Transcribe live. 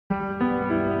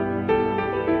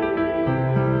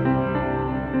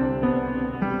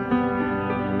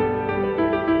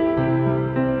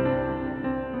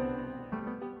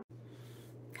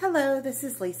this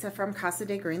is Lisa from Casa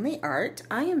de Greenlee Art.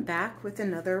 I am back with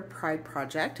another Pride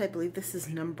project. I believe this is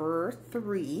number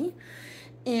 3,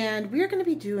 and we are going to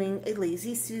be doing a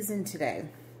Lazy Susan today.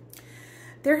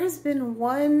 There has been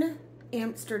one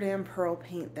Amsterdam Pearl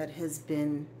paint that has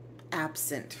been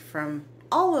absent from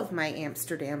all of my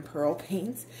Amsterdam Pearl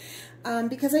paints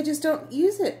because I just don't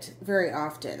use it very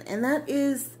often, and that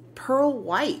is Pearl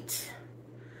White.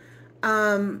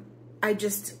 I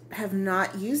just have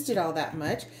not used it all that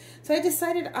much, so I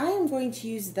decided I am going to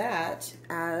use that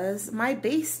as my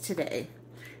base today.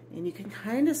 And you can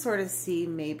kind of sort of see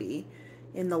maybe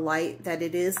in the light that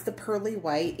it is the pearly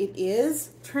white. It is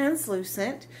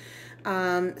translucent,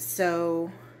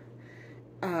 so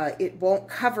it won't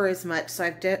cover as much, so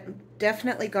I've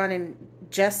definitely gone and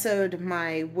gessoed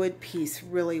my wood piece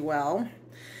really well.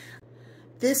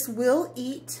 This will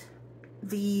eat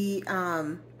the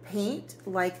paint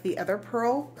like the other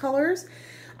pearl colors.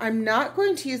 I'm not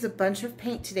going to use a bunch of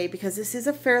paint today because this is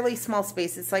a fairly small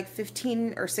space. It's like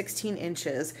 15 or 16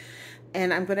 inches,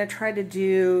 and I'm going to try to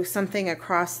do something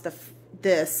across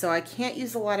this, so I can't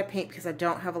use a lot of paint because I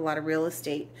don't have a lot of real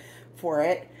estate for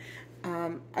it.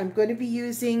 I'm going to be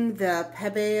using the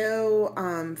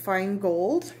Pebeo Fine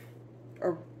Gold,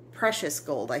 or Precious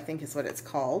Gold, I think is what it's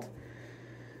called.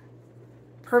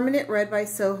 Permanent Red by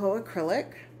Soho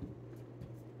Acrylic.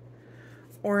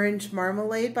 Orange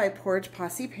Marmalade by Porridge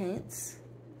Posse Paints.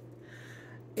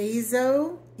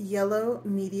 Azo Yellow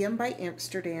Medium by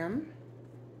Amsterdam.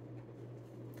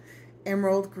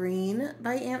 Emerald Green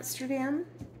by Amsterdam.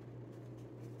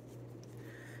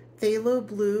 Phthalo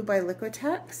Blue by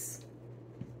Liquitex.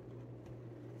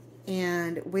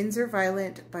 And Windsor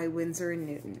Violet by Winsor &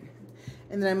 Newton.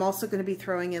 And then I'm also going to be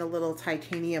throwing in a little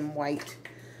titanium white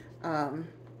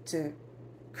to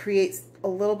create a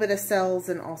little bit of cells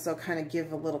and also kind of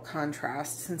give a little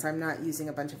contrast since I'm not using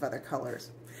a bunch of other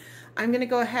colors. I'm going to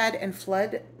go ahead and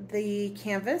flood the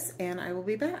canvas and I will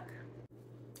be back.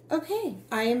 Okay,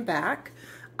 I am back.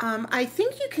 I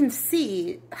think you can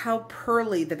see how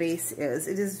pearly the base is.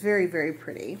 It is very, very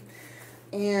pretty.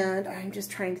 And I'm just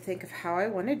trying to think of how I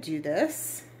want to do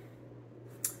this.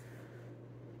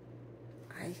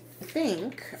 I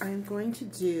think I'm going to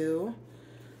do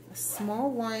a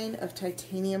small line of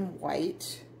titanium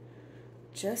white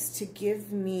just to give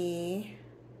me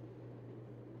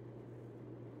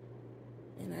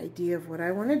an idea of what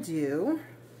I want to do.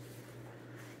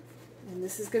 And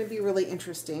this is going to be really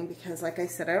interesting because, like I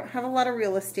said, I don't have a lot of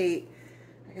real estate.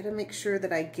 I got to make sure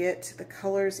that I get the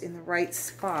colors in the right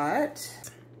spot.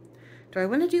 Do I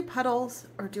want to do puddles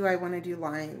or do I want to do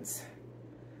lines?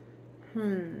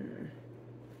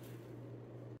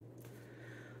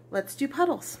 Let's do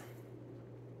puddles.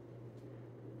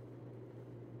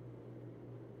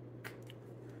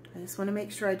 I just want to make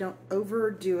sure I don't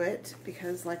overdo it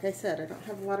because, like I said, I don't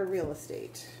have a lot of real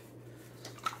estate.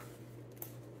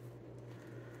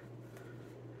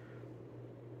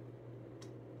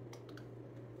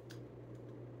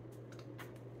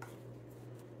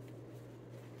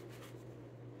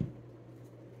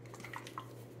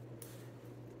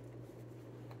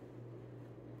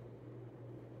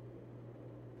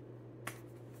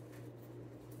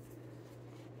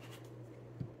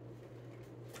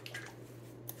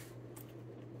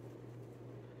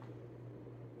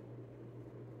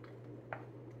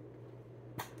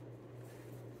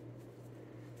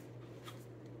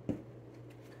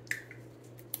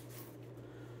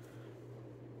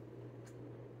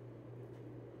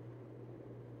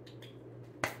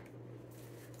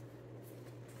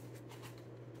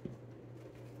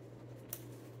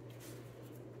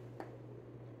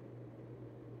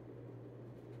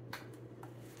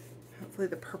 Hopefully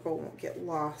the purple won't get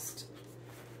lost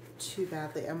too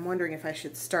badly. I'm wondering if I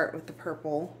should start with the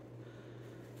purple.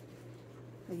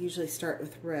 I usually start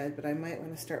with red, but I might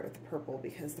want to start with the purple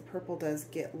because the purple does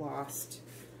get lost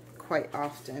quite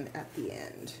often at the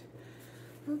end.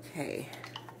 Okay,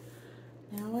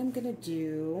 now I'm going to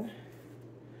do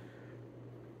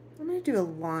a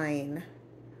line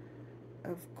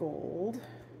of gold.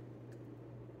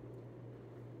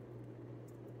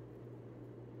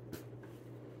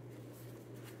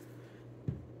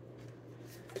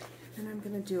 And I'm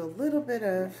going to do a little bit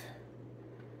of,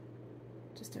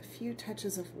 just a few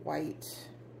touches of white.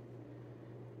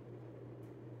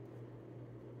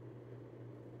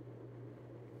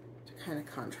 To kind of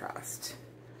contrast.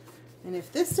 And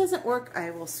if this doesn't work,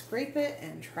 I will scrape it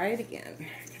and try it again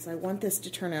because I want this to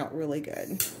turn out really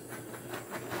good.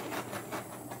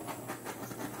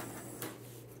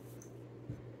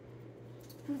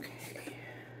 Okay.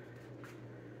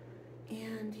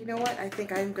 And you know what? I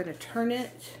think I'm going to turn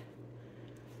it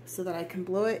so that I can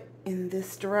blow it in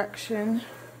this direction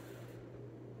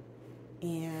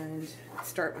and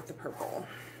start with the purple.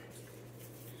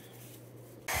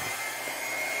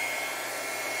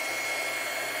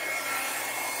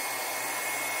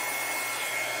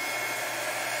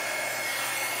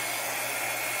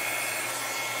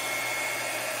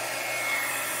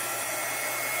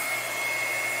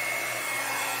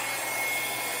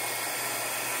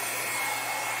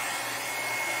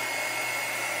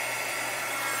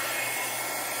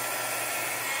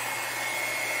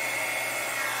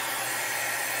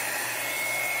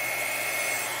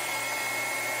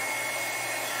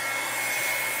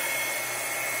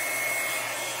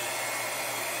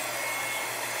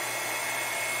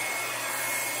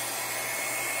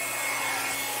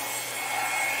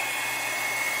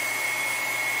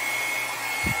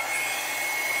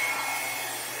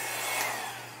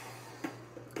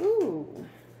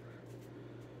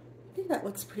 That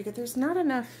looks pretty good. There's not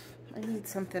enough. I need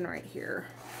something right here.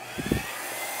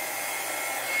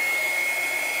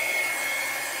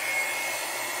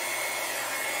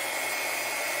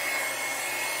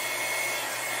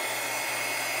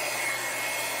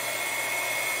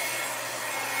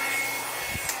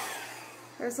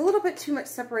 There's a little bit too much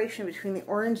separation between the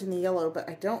orange and the yellow, but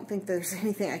I don't think there's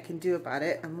anything I can do about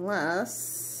it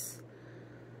unless...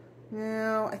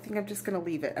 No, I think I'm just going to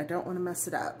leave it. I don't want to mess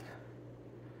it up.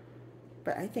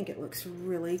 But I think it looks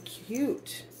really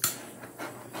cute.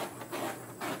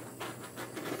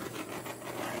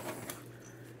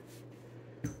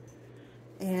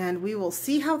 And we will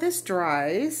see how this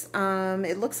dries.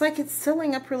 It looks like it's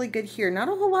sealing up really good here. Not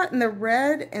a whole lot in the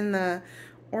red and the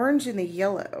orange and the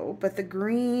yellow, but the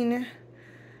green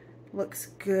looks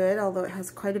good, although it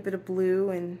has quite a bit of blue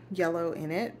and yellow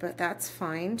in it, but that's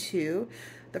fine too.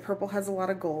 The purple has a lot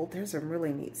of gold. There's some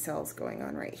really neat cells going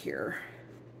on right here.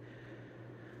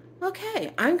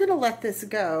 Okay, I'm gonna let this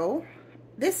go.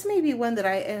 This may be one that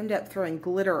I end up throwing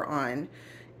glitter on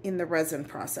in the resin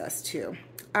process too.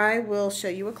 I will show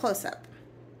you a close-up.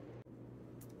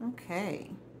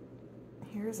 Okay,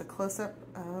 here's a close-up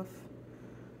of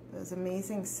those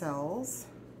amazing cells.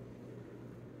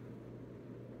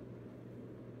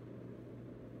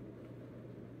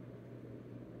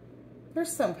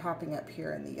 There's some popping up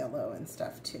here in the yellow and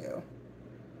stuff too.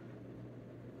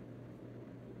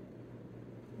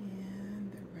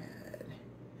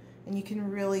 And you can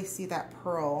really see that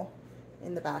pearl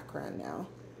in the background now.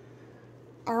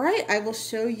 All right, I will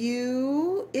show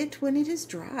you it when it is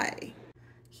dry.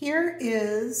 Here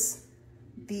is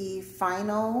the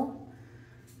final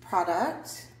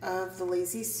product of the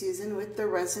Lazy Susan with the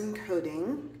resin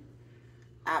coating.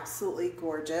 Absolutely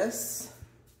gorgeous.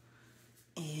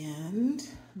 And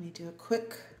let me do a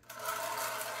quick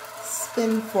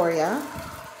spin for you.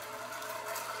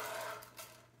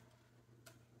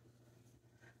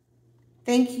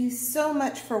 Thank you so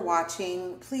much for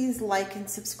watching. Please like and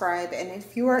subscribe. And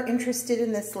if you are interested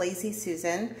in this Lazy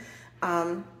Susan,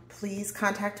 please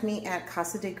contact me at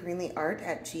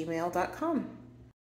casadegreenleyart@gmail.com.